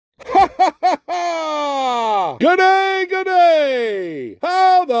Good day, good day!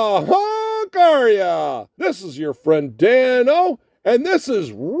 How the honk are ya? This is your friend Dan-O, and this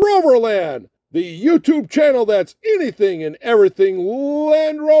is Rover Land, the YouTube channel that's anything and everything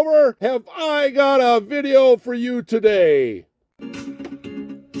Land Rover. Have I got a video for you today?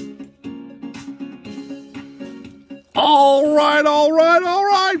 All right.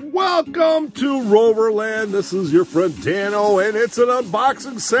 Welcome to Rover Land. This is your friend Dan-O, and it's an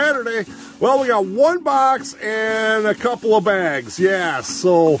unboxing Saturday. Well, we got one box and a couple of bags. Yeah,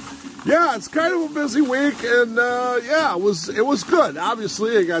 so yeah, it's kind of a busy week, and yeah, it was good.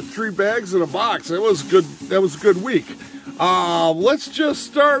 Obviously, I got 3 bags in a box. It was good. That was a good week. Let's just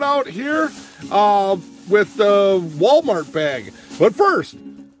start out here with the Walmart bag. But first,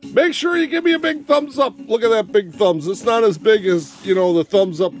 make sure you give me a big thumbs up. Look at that big thumbs. It's not as big as, you know, the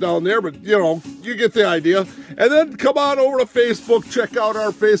thumbs up down there, but, you know, you get the idea. And then come on over to Facebook. Check out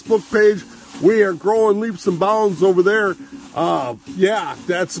our Facebook page. We are growing leaps and bounds over there. Yeah,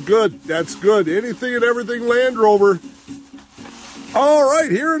 that's good. That's good. Anything and everything Land Rover. All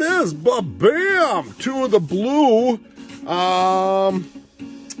right, here it is. Bam! 2 of the blue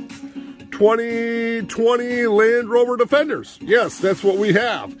 2020 Land Rover Defenders. Yes, that's what we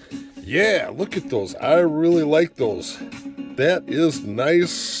have. Yeah, look at those. I really like those. That is nice,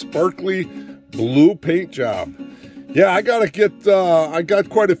 sparkly blue paint job. Yeah, I gotta get, I got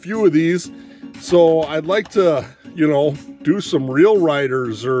quite a few of these, so I'd like to, you know, do some real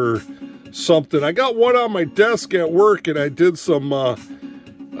riders or something. I got one on my desk at work, and I did some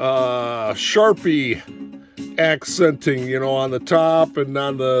Sharpie accenting, you know, on the top and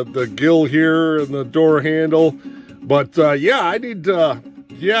on the gill here and the door handle. But yeah, I need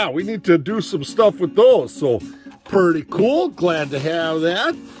yeah, we need to do some stuff with those. So pretty cool. Glad to have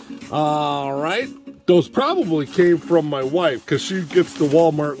that. All right, those probably came from my wife because she gets to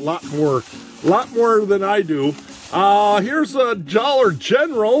Walmart a lot more than I do. Here's a Dollar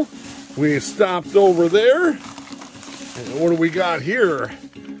General. We stopped over there, and what do we got here?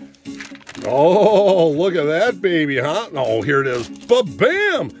 Oh, look at that baby, huh? Oh, here it is.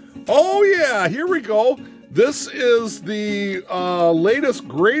 Ba-bam! Oh, yeah, here we go. This is the latest,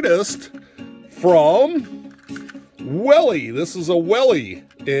 greatest from Welly. This is a Welly,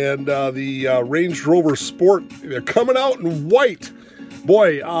 and the Range Rover Sport. They're coming out in white.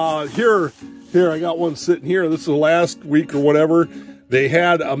 Boy, here, I got one sitting here. This is the last week or whatever. They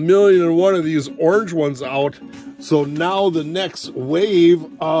had 1,000,001 of these orange ones out. So now the next wave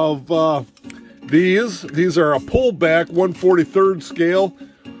of these are a pullback, 1/43rd scale,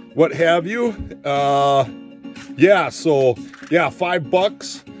 what have you. Yeah, so yeah,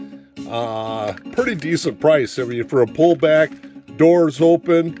 $5. Pretty decent price. I mean, for a pullback, doors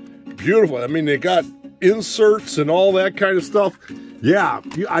open, beautiful. I mean, they got inserts and all that kind of stuff. Yeah,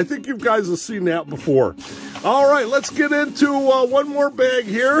 I think you guys have seen that before. All right, let's get into one more bag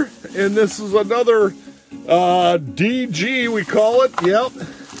here, and this is another DG, we call it. Yep.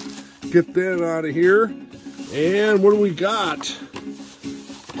 Get that out of here. And what do we got?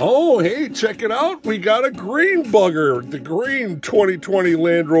 Oh, hey, check it out. We got a green bugger. The green 2020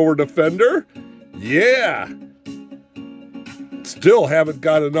 Land Rover Defender. Yeah. Still haven't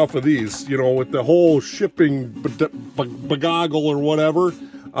got enough of these, you know, with the whole shipping bagoggle or whatever.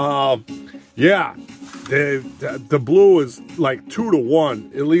 Yeah. The blue is like 2 to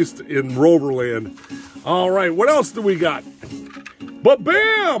 1, at least in Rover Land. All right, what else do we got? But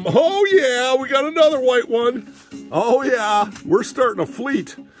bam! Oh yeah, we got another white one. Oh yeah, we're starting a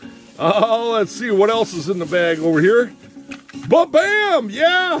fleet. Oh, let's see what else is in the bag over here. But bam!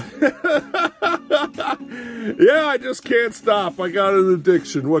 Yeah! Yeah, I just can't stop. I got an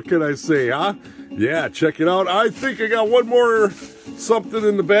addiction. What can I say, huh? Yeah, check it out. I think I got one more something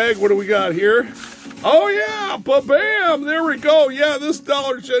in the bag. What do we got here? Oh yeah, ba-bam, there we go. Yeah, this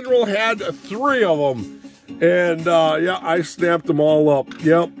Dollar General had 3 of them. And yeah, I snapped them all up.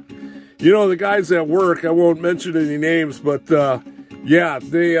 Yep. You know, the guys at work, I won't mention any names, but yeah,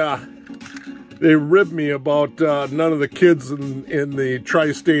 they ribbed me about none of the kids in the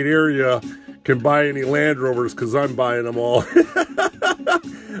tri-state area can buy any Land Rovers because I'm buying them all.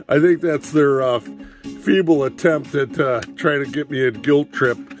 I think that's their feeble attempt at trying to get me a guilt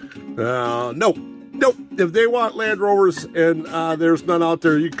trip. Nope. If they want Land Rovers and there's none out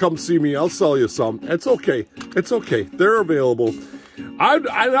there, you come see me. I'll sell you some. It's okay. It's okay. They're available. I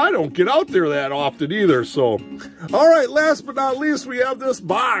don't get out there that often either. So, all right. Last but not least, we have this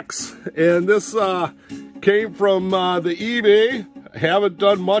box, and this came from the eBay. Haven't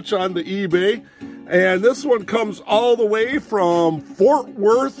done much on the eBay, and this one comes all the way from Fort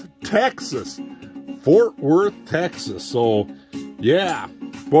Worth, Texas. Fort Worth, Texas. So, yeah.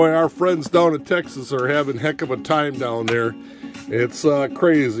 Boy, our friends down in Texas are having a heck of a time down there. It's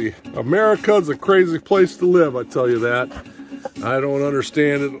crazy. America's a crazy place to live, I tell you that. I don't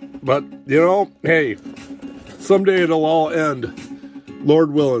understand it, but, you know, hey, someday it'll all end.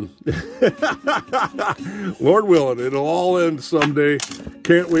 Lord willing. Lord willing, it'll all end someday.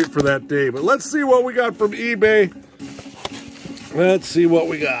 Can't wait for that day. But let's see what we got from eBay. Let's see what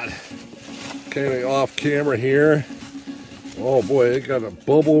we got. Kind of off camera here. Oh boy, they got a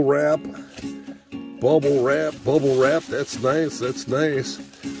bubble wrap. Bubble wrap. That's nice, that's nice.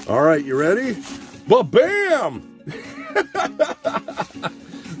 All right, you ready? Ba-bam!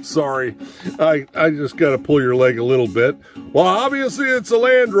 Sorry, I just got to pull your leg a little bit. Well, obviously it's a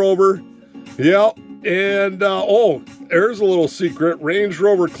Land Rover. Yep, and oh, there's a little secret. Range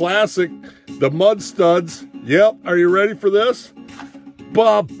Rover Classic, the mud studs. Yep, are you ready for this?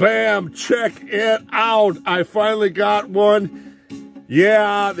 Ba-bam, check it out. I finally got one.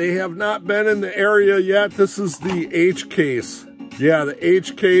 Yeah, they have not been in the area yet. This is the H case. Yeah, the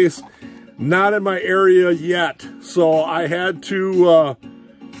H case, not in my area yet. So I had to,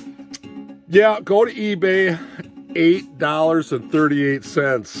 yeah, go to eBay,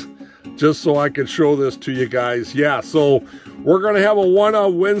 $8.38, just so I could show this to you guys. Yeah, so we're going to have a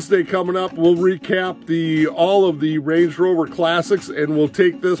one-on Wednesday coming up. We'll recap all of the Range Rover Classics, and we'll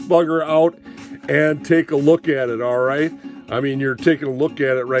take this bugger out and take a look at it, all right? I mean, you're taking a look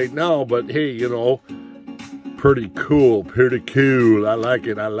at it right now, but hey, you know, pretty cool, pretty cool. I like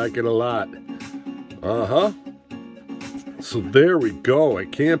it a lot. Uh-huh. So there we go. I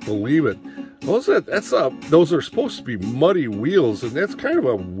can't believe it. Those are supposed to be muddy wheels, and that's kind of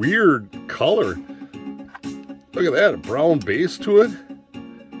a weird color. Look at that, a brown base to it.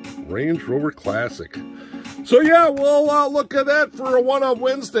 Range Rover Classic. So yeah, we'll look at that for a one-on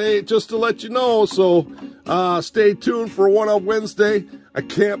Wednesday, just to let you know. So stay tuned for one on Wednesday. I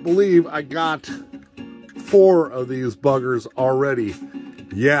can't believe I got 4 of these buggers already.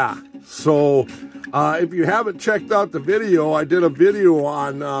 Yeah, so if you haven't checked out the video, I did a video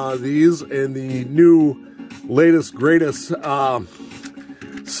on these and the new latest greatest.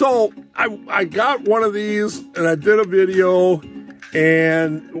 So I got one of these and I did a video,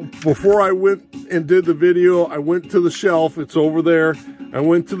 and before I went and did the video, I went to the shelf. It's over there. I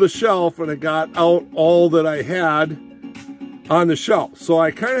went to the shelf and I got out all that I had on the shelf. So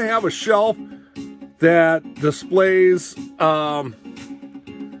I kind of have a shelf that displays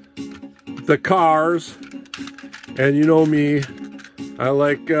the cars, and you know me, I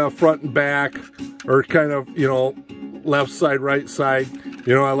like front and back, or kind of, you know, left side, right side.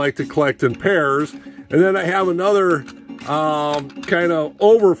 You know, I like to collect in pairs. And then I have another kind of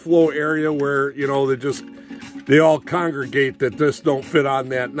overflow area where, you know, they all congregate that just don't fit on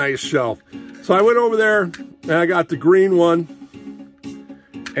that nice shelf. So I went over there and I got the green one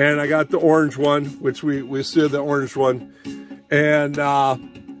and I got the orange one, which we see the orange one. And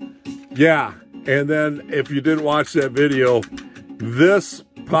yeah, and then if you didn't watch that video, this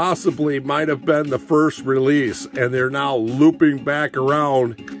possibly might have been the first release, and they're now looping back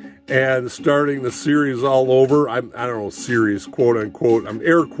around and starting the series all over. I don't know, series, quote unquote. I'm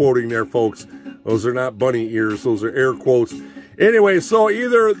air quoting there, folks. Those are not bunny ears. Those are air quotes. Anyway, so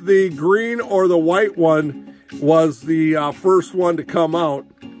either the green or the white one was the first one to come out.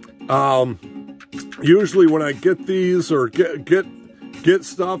 Usually when I get these or get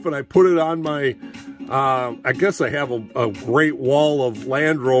stuff and I put it on my, I guess I have a great wall of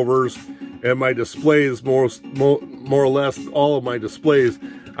Land Rovers and my displays, more or less all of my displays.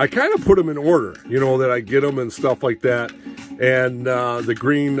 I kind of put them in order, you know, that I get them and stuff like that. And the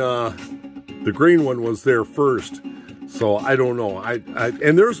green one was there first. So I don't know.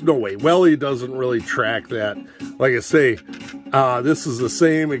 And there's no way. Welly doesn't really track that. Like I say, this is the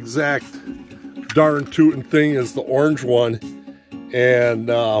same exact darn tootin' thing as the orange one. And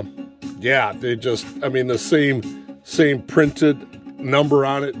yeah, they just, I mean, the same printed number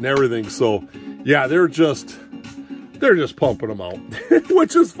on it and everything. So yeah, they're just pumping them out,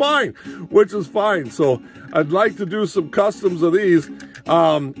 which is fine, So I'd like to do some customs of these.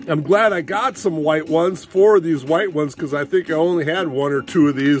 I'm glad I got some white ones, 4 of these white ones, because I think I only had 1 or 2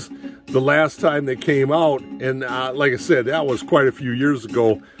 of these the last time they came out. And like I said, that was quite a few years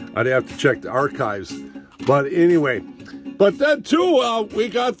ago. I'd have to check the archives. But anyway, but then too, we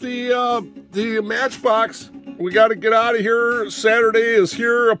got the Matchbox. We got to get out of here. Saturday is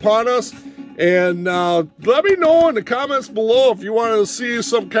here upon us. And let me know in the comments below if you want to see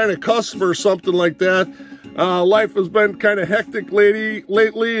some kind of custom or something like that. Life has been kind of hectic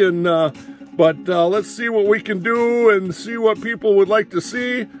lately, and but let's see what we can do and see what people would like to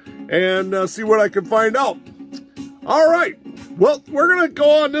see, and see what I can find out. All right, Well, we're going to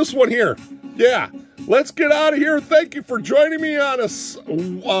go on this one here. Yeah, let's get out of here. Thank you for joining me on a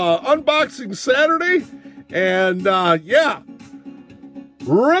unboxing Saturday. And yeah,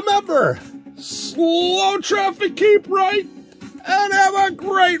 remember, slow traffic, keep right, and have a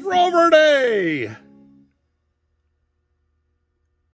great Rover day.